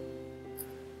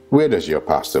 "Where does your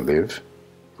pastor live?"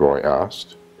 Roy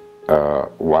asked.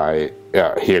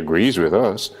 He agrees with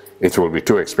us. It will be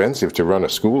too expensive to run a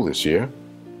school this year."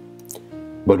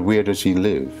 "But where does he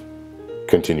live?"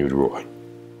 continued Roy.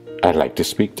 "I'd like to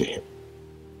speak to him."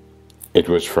 It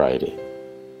was Friday,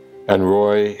 and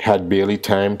Roy had barely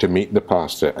time to meet the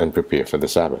pastor and prepare for the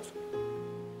Sabbath.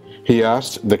 He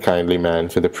asked the kindly man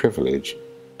for the privilege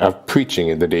of preaching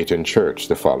in the Dayton church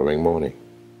the following morning,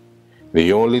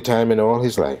 the only time in all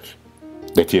his life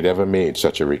that he had ever made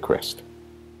such a request.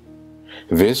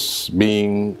 This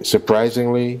being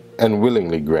surprisingly and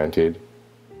willingly granted,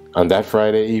 on that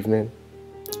Friday evening,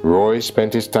 Roy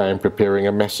spent his time preparing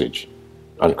a message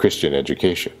on Christian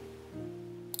education.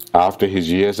 After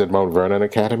his years at Mount Vernon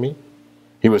Academy,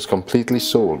 he was completely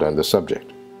sold on the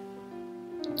subject.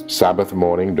 Sabbath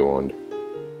morning dawned,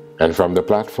 and from the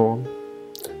platform,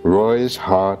 Roy's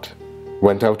heart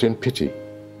went out in pity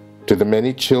to the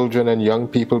many children and young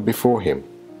people before him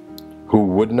who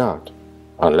would not,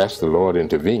 unless the Lord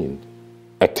intervened,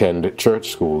 attend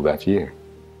church school that year.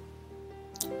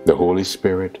 The Holy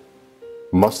Spirit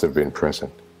must have been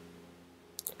present.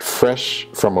 Fresh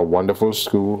from a wonderful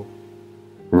school,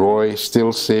 Roy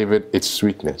still savored its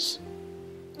sweetness.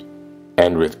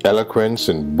 And with eloquence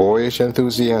and boyish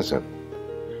enthusiasm,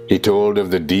 he told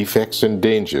of the defects and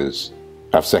dangers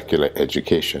of secular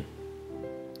education.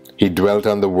 He dwelt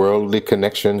on the worldly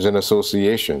connections and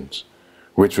associations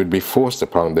which would be forced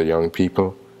upon the young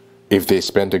people if they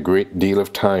spent a great deal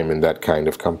of time in that kind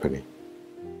of company.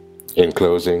 In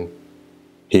closing,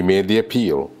 he made the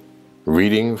appeal,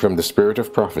 reading from the Spirit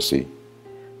of Prophecy,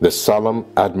 the solemn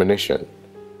admonition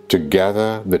to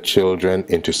gather the children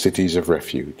into cities of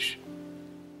refuge.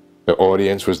 The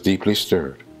audience was deeply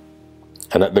stirred,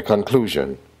 and at the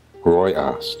conclusion, Roy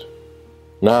asked,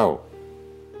 "Now,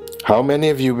 how many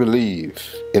of you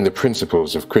believe in the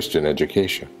principles of Christian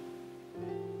education?"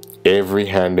 Every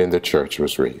hand in the church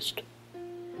was raised.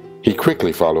 He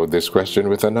quickly followed this question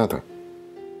with another.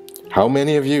 How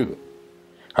many of you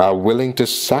are willing to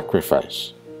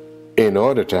sacrifice in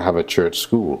order to have a church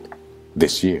school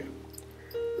this year?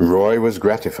 Roy was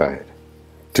gratified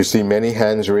to see many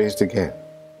hands raised again,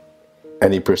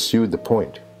 and he pursued the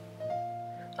point.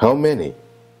 How many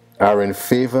are in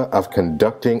favor of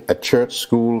conducting a church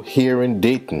school here in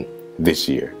Dayton this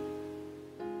year?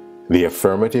 The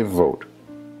affirmative vote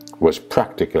was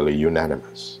practically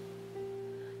unanimous.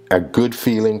 A good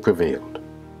feeling prevailed,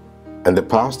 and the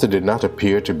pastor did not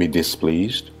appear to be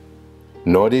displeased,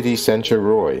 nor did he censure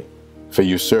Roy for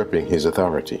usurping his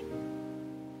authority.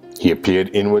 He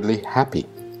appeared inwardly happy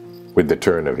with the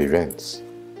turn of events.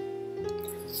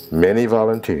 Many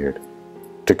volunteered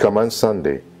to come on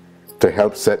Sunday to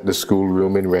help set the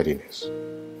schoolroom in readiness,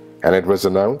 and it was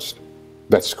announced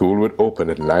that school would open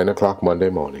at 9 o'clock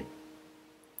Monday morning.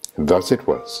 Thus it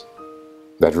was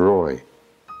that Roy,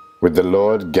 with the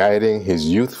Lord guiding his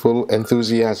youthful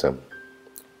enthusiasm,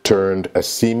 turned a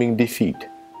seeming defeat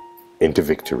into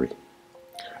victory.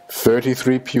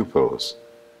 33 pupils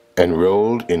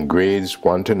enrolled in grades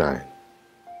 1 to 9,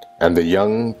 and the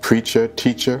young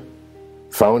preacher-teacher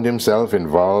found himself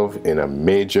involved in a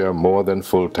major, more than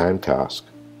full-time task.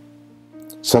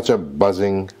 Such a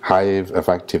buzzing hive of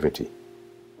activity.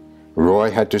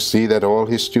 Roy had to see that all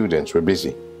his students were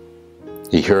busy.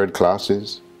 He heard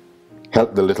classes,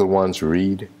 helped the little ones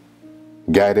read,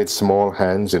 guided small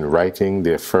hands in writing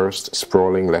their first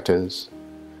sprawling letters,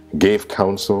 gave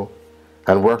counsel,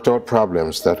 and worked out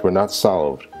problems that were not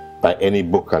solved by any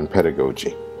book on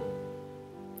pedagogy.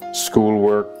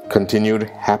 Schoolwork continued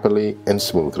happily and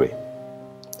smoothly,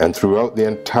 and throughout the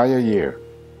entire year,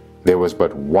 there was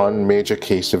but one major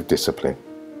case of discipline.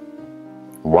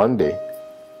 One day,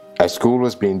 as school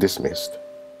was being dismissed,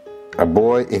 a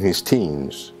boy in his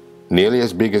teens, nearly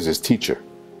as big as his teacher,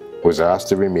 was asked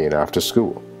to remain after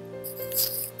school.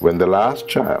 When the last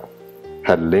child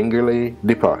had lingerly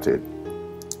departed,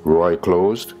 Roy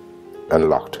closed and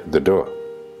locked the door.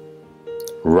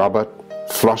 Robert,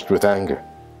 flushed with anger,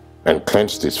 and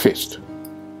clenched his fist.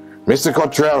 "Mr.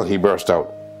 Cottrell," he burst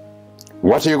out,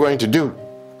 "what are you going to do?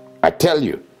 I tell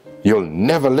you, you'll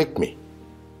never lick me."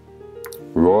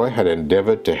 Roy had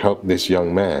endeavored to help this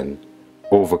young man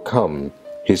overcome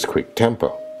his quick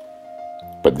temper,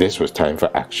 but this was time for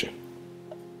action.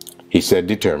 He said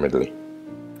determinedly,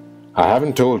 "I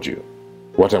haven't told you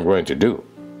what I'm going to do,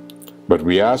 but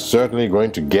we are certainly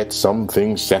going to get some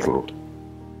things settled."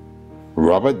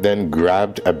 Robert then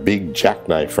grabbed a big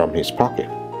jackknife from his pocket,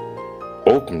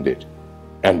 opened it,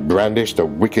 and brandished a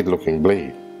wicked-looking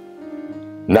blade.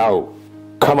 "Now,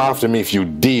 come after me if you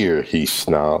dare," he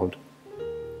snarled.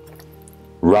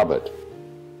 "Robert,"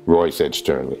 Roy said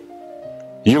sternly,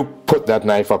 "you put that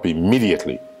knife up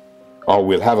immediately, or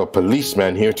we'll have a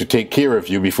policeman here to take care of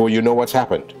you before you know what's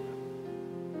happened."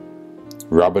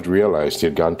 Robert realized he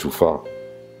had gone too far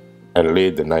and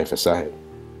laid the knife aside.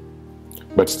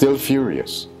 But still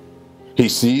furious, he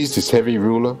seized his heavy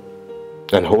ruler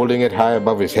and, holding it high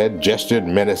above his head, gestured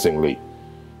menacingly.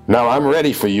 "Now I'm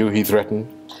ready for you," he threatened.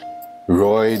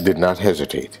 Roy did not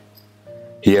hesitate.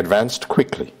 He advanced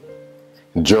quickly,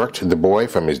 jerked the boy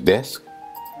from his desk,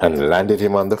 and landed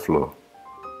him on the floor.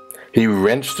 He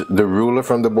wrenched the ruler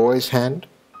from the boy's hand,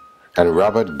 and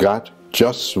Robert got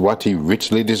just what he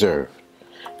richly deserved,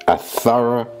 a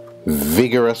thorough,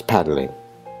 vigorous paddling.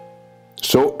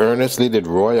 So earnestly did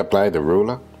Roy apply the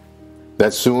ruler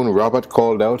that soon Robert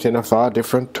called out in a far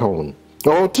different tone,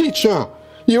 "Oh, teacher,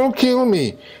 you'll kill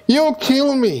me! You'll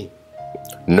kill me!"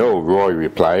 "No," Roy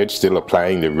replied, still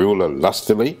applying the ruler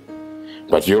lustily,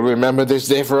 "but you'll remember this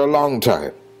day for a long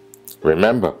time.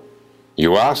 Remember,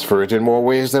 you asked for it in more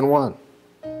ways than one."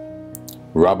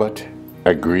 Robert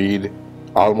agreed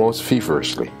almost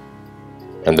feverishly,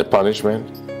 and the punishment,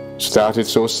 started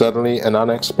so suddenly and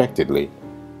unexpectedly,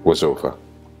 was over.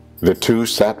 The two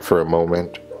sat for a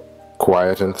moment,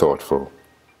 quiet and thoughtful.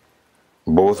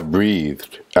 Both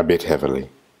breathed a bit heavily.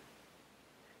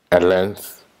 At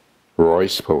length, Roy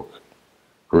spoke,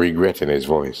 regret in his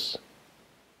voice.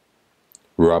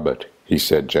 "Robert," he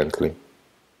said gently,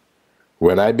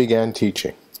 "when I began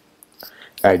teaching,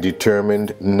 I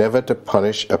determined never to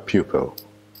punish a pupil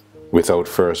without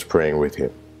first praying with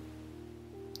him.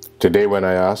 Today, when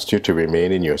I asked you to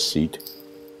remain in your seat,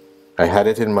 I had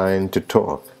it in mind to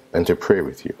talk and to pray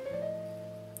with you.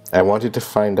 I wanted to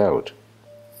find out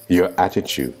your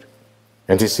attitude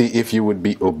and to see if you would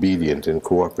be obedient and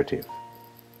cooperative.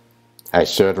 I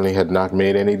certainly had not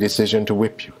made any decision to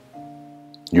whip you.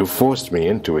 You forced me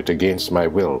into it against my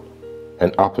will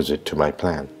and opposite to my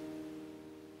plan.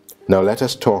 Now let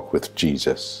us talk with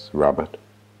Jesus, Robert,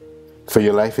 for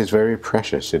your life is very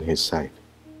precious in his sight.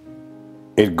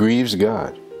 It grieves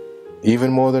God,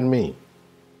 even more than me,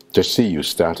 to see you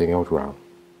starting out wrong.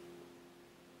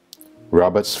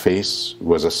 Robert's face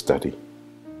was a study.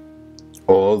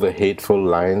 All the hateful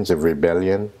lines of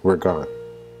rebellion were gone.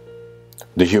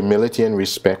 The humility and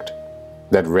respect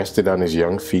that rested on his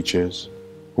young features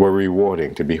were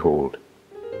rewarding to behold.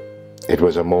 It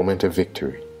was a moment of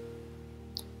victory.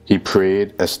 He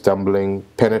prayed a stumbling,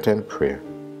 penitent prayer,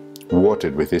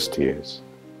 watered with his tears.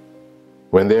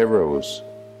 When they arose,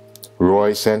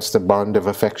 Roy sensed a bond of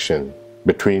affection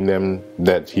between them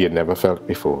that he had never felt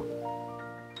before.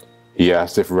 He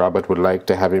asked if Robert would like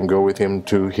to have him go with him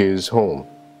to his home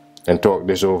and talk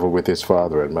this over with his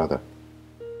father and mother.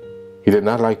 He did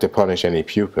not like to punish any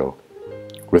pupil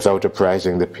without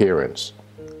apprising the parents,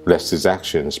 lest his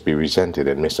actions be resented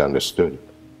and misunderstood.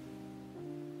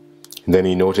 Then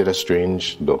he noted a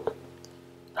strange look.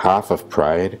 Half of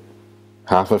pride,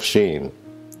 half of shame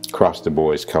crossed the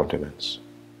boy's countenance.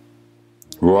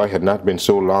 Roy had not been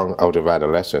so long out of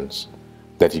adolescence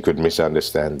that he could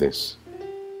misunderstand this.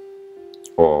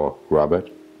 Or, Robert,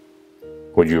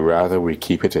 would you rather we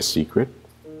keep it a secret,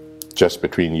 just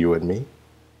between you and me?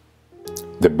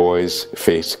 The boy's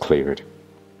face cleared.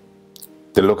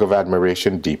 The look of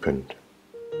admiration deepened.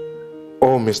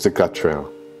 Oh, Mr.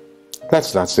 Cottrell,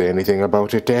 let's not say anything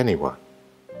about it to anyone.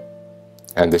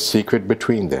 And the secret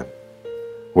between them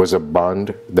was a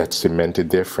bond that cemented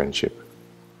their friendship.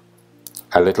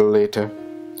 A little later,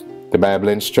 the Bible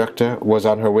instructor was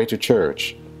on her way to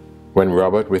church when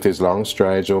Robert, with his long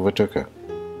strides, overtook her.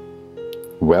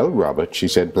 Well, Robert, she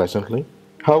said pleasantly,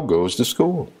 how goes the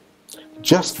school?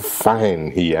 Just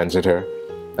fine, he answered her,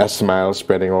 a smile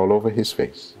spreading all over his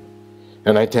face.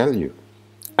 And I tell you,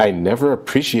 I never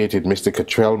appreciated Mr.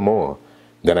 Cottrell more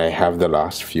than I have the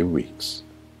last few weeks.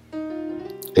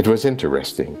 It was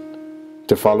interesting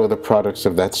to follow the products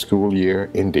of that school year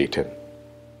in Dayton.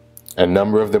 A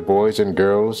number of the boys and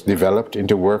girls developed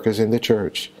into workers in the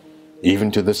church,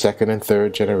 even to the second and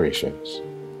third generations.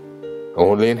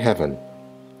 Only in heaven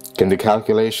can the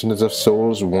calculations of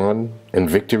souls won and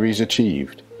victories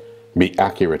achieved be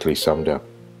accurately summed up.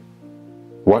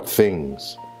 What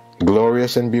things,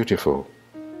 glorious and beautiful,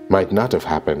 might not have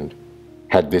happened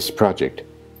had this project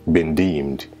been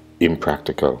deemed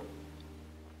impractical.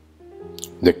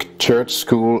 The church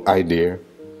school idea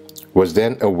was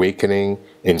then awakening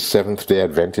in Seventh-day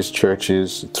Adventist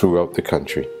churches throughout the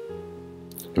country.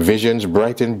 Visions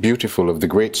bright and beautiful of the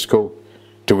great scope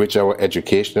to which our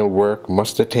educational work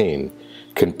must attain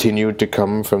continued to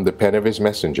come from the pen of his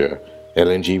messenger,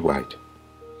 Ellen G. White.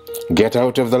 Get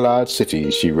out of the large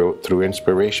cities, she wrote through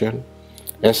inspiration.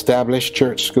 Establish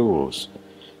church schools.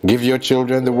 Give your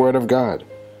children the Word of God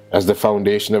as the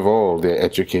foundation of all their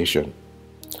education.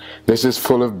 This is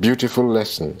full of beautiful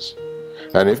lessons,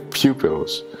 and if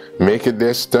pupils make it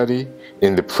their study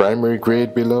in the primary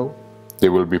grade below, they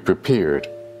will be prepared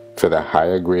for the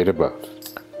higher grade above.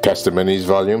 Testimonies,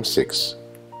 Volume 6,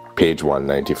 page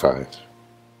 195.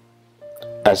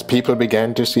 As people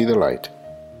began to see the light,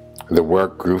 the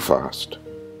work grew fast.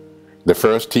 The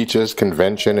first Teachers'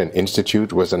 Convention and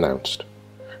Institute was announced,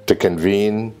 to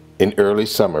convene in early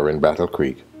summer in Battle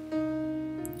Creek.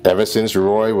 Ever since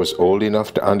Roy was old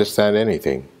enough to understand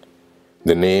anything,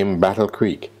 the name Battle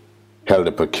Creek held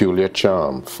a peculiar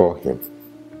charm for him.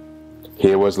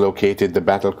 Here was located the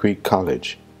Battle Creek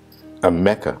College, a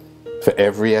mecca for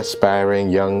every aspiring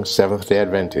young Seventh-day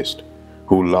Adventist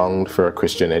who longed for a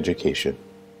Christian education.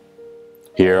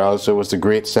 Here also was the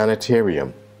great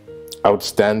sanitarium,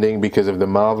 outstanding because of the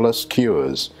marvelous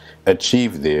cures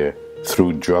achieved there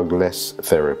through drugless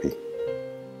therapy.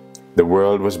 The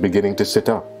world was beginning to sit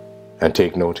up and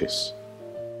take notice.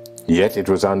 Yet it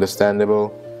was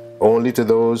understandable only to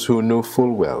those who knew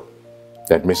full well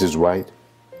that Mrs. White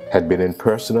had been in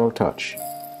personal touch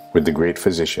with the great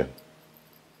physician.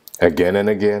 Again and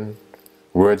again,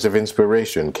 words of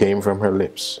inspiration came from her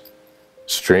lips,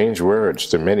 strange words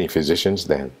to many physicians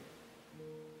then.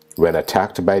 When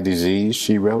attacked by disease,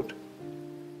 she wrote,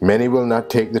 many will not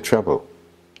take the trouble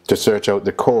to search out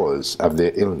the cause of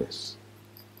their illness.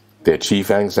 Their chief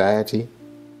anxiety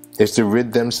is to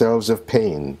rid themselves of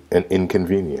pain and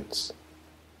inconvenience.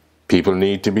 People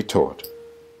need to be taught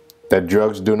that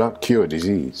drugs do not cure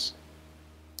disease.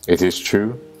 It is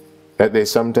true that they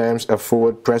sometimes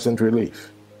afford present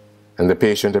relief, and the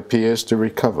patient appears to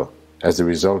recover as a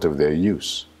result of their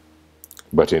use.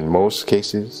 But in most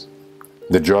cases,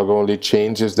 the drug only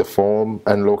changes the form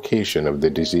and location of the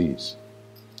disease.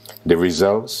 The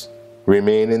results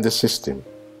remain in the system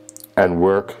and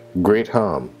work great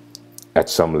harm at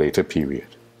some later period.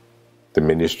 The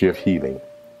Ministry of Healing,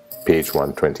 page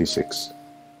 126.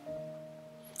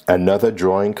 Another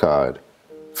drawing card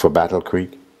for Battle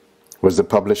Creek was the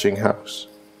publishing house,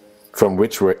 from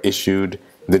which were issued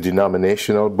the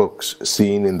denominational books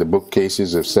seen in the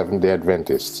bookcases of Seventh-day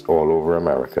Adventists all over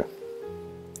America.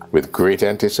 With great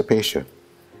anticipation,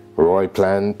 Roy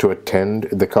planned to attend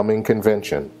the coming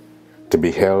convention to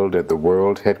be held at the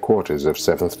world headquarters of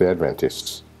Seventh-day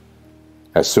Adventists.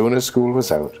 As soon as school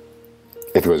was out,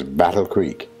 it was Battle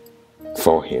Creek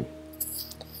for him.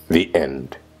 The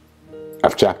end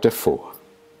of Chapter 4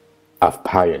 of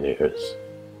Pioneers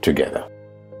Together.